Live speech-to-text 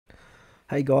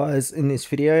Hey guys, in this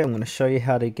video I'm going to show you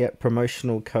how to get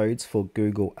promotional codes for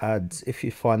Google Ads. If you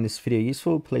find this video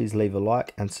useful, please leave a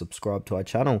like and subscribe to our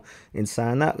channel. In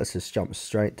saying that, let's just jump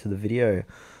straight to the video.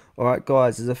 Alright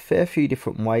guys, there's a fair few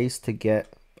different ways to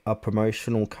get a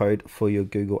promotional code for your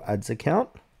Google Ads account.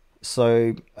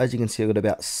 So as you can see, I've got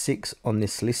about 6 on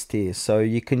this list here. So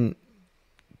you can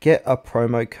get a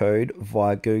promo code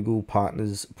via Google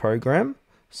Partners program.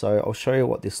 So I'll show you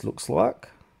what this looks like.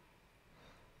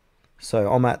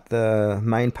 So I'm at the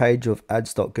main page of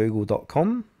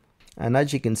ads.google.com, and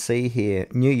as you can see here,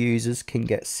 new users can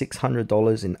get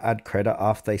 $600 in ad credit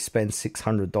after they spend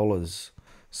 $600.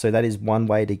 So that is one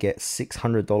way to get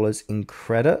 $600 in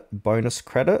credit, bonus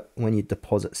credit, when you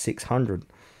deposit $600.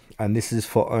 And this is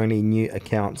for only new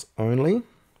accounts only,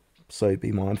 so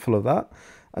be mindful of that.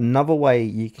 Another way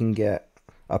you can get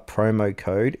a promo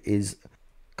code is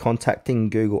contacting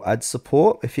Google Ads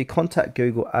support. If you contact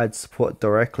Google Ads support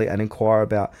directly and inquire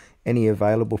about any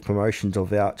available promotions or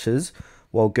vouchers,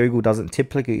 while Google doesn't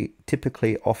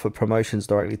typically offer promotions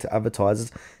directly to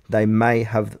advertisers, they may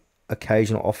have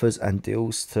occasional offers and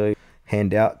deals to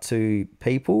hand out to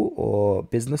people or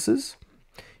businesses.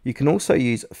 You can also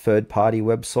use third-party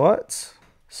websites.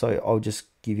 So I'll just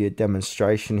give you a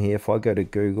demonstration here. If I go to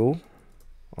Google,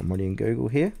 I'm already in Google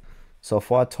here. So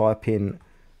if I type in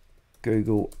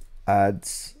Google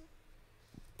Ads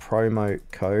promo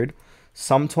code,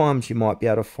 sometimes you might be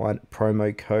able to find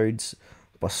promo codes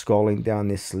by scrolling down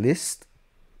this list,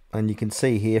 and you can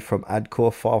see here from AdCore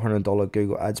 $500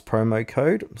 Google Ads promo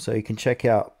code. So you can check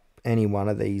out any one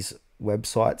of these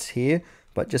websites here,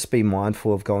 but just be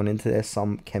mindful of going into there.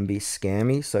 Some can be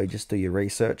scammy, so just do your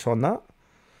research on that.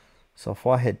 So if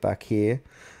I head back here,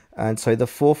 and so the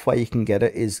fourth way you can get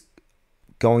it is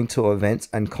going to events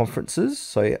and conferences.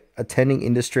 So attending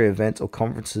industry events or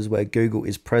conferences where Google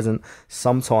is present.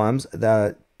 Sometimes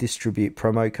they distribute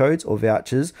promo codes or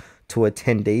vouchers to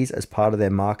attendees as part of their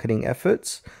marketing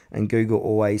efforts, and Google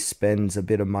always spends a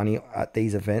bit of money at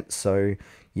these events, so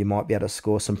you might be able to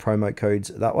score some promo codes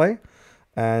that way.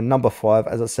 And number 5,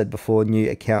 as I said before, new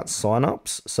account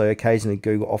signups. So occasionally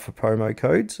Google offer promo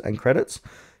codes and credits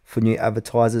for new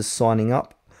advertisers signing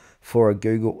up for a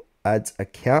Google Ads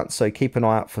account, so keep an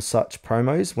eye out for such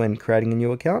promos when creating a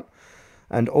new account.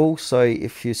 And also,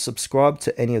 if you subscribe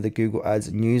to any of the Google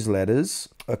Ads newsletters,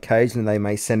 occasionally they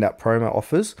may send out promo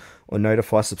offers or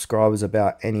notify subscribers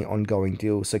about any ongoing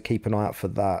deals, so keep an eye out for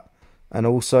that. And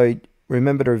also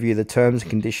remember to review the terms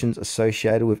and conditions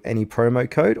associated with any promo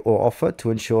code or offer to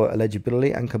ensure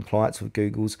eligibility and compliance with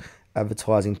Google's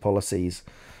advertising policies.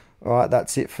 Alright,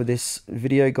 that's it for this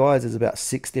video, guys. There's about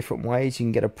 6 different ways you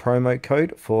can get a promo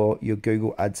code for your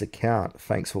Google Ads account.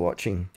 Thanks for watching.